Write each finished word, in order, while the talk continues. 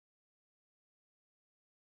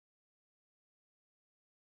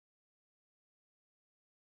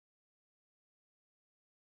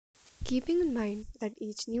Keeping in mind that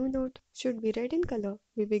each new node should be red in color,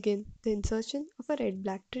 we begin the insertion of a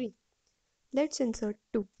red-black tree. Let's insert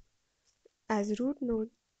 2. As root node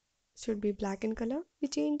should be black in color, we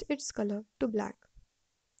change its color to black.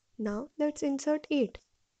 Now let's insert 8.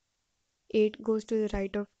 8 goes to the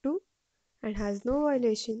right of 2 and has no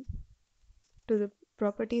violation to the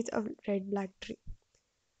properties of red-black tree.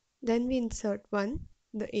 Then we insert 1,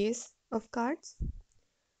 the ace of cards.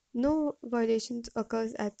 No violations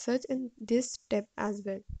occurs as such in this step as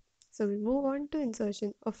well. So we move on to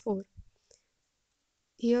insertion of 4.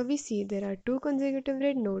 Here we see there are 2 consecutive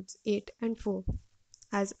red nodes, 8 and 4.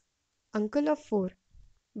 As uncle of 4,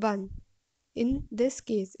 1 in this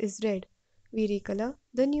case is red, we recolor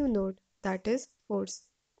the new node, that is 4's.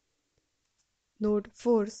 Node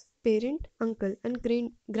 4's parent, uncle and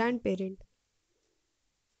grandparent,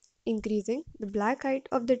 increasing the black height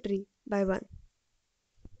of the tree by 1.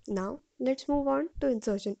 Now let's move on to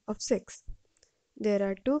insertion of 6. There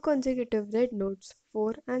are 2 consecutive red nodes,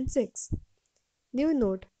 4 and 6. New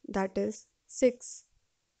node, that is 6's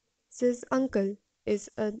uncle, is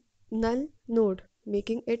a null node,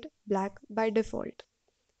 making it black by default.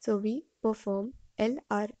 So we perform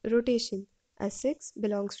LR rotation as 6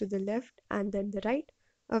 belongs to the left and then the right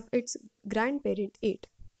of its grandparent 8.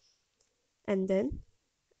 And then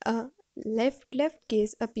a left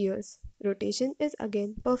case appears. Rotation is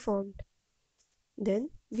again performed.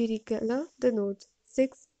 Then we recolor the nodes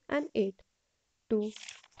 6 and 8 to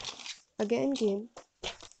again gain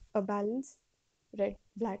a balanced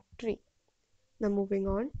red-black tree. Now moving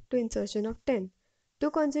on to insertion of 10.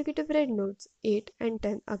 2 consecutive red nodes 8 and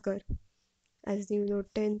 10 occur. As new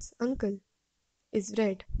node 10's uncle is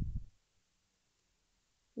red,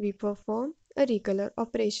 we perform a recolor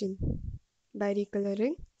operation. By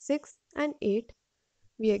recoloring 6 and 8,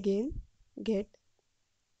 we again get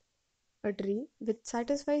a tree which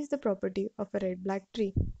satisfies the property of a red-black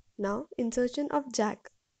tree. Now insertion of jack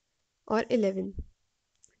or 11.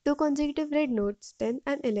 2 consecutive red nodes 10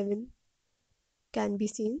 and 11 can be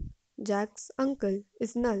seen. Jack's uncle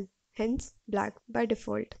is null, hence black by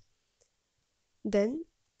default. Then,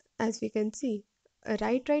 as we can see, a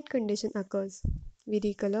right condition occurs. We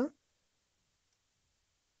recolor.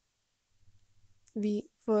 We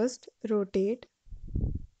first rotate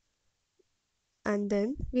and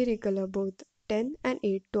then we recolor both 10 and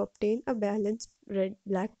 8 to obtain a balanced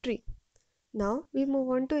red-black tree. Now we move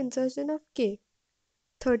on to insertion of K.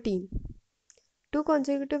 13. 2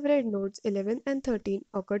 consecutive red nodes 11 and 13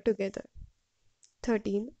 occur together.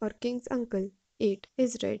 13 or king's uncle 8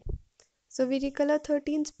 is red. So we recolor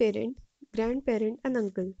 13's parent, grandparent and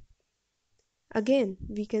uncle. Again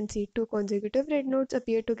we can see 2 consecutive red nodes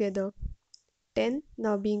appear together. 10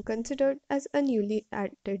 now being considered as a newly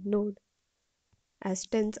added node. As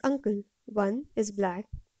 10's uncle 1 is black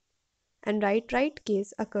and right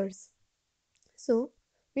case occurs. So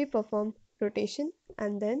we perform rotation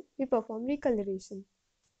and then we perform recoloration.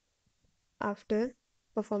 After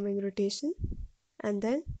performing rotation and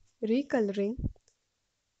then recoloring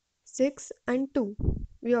 6 and 2,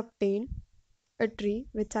 we obtain a tree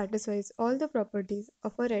which satisfies all the properties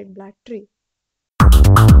of a red-black tree.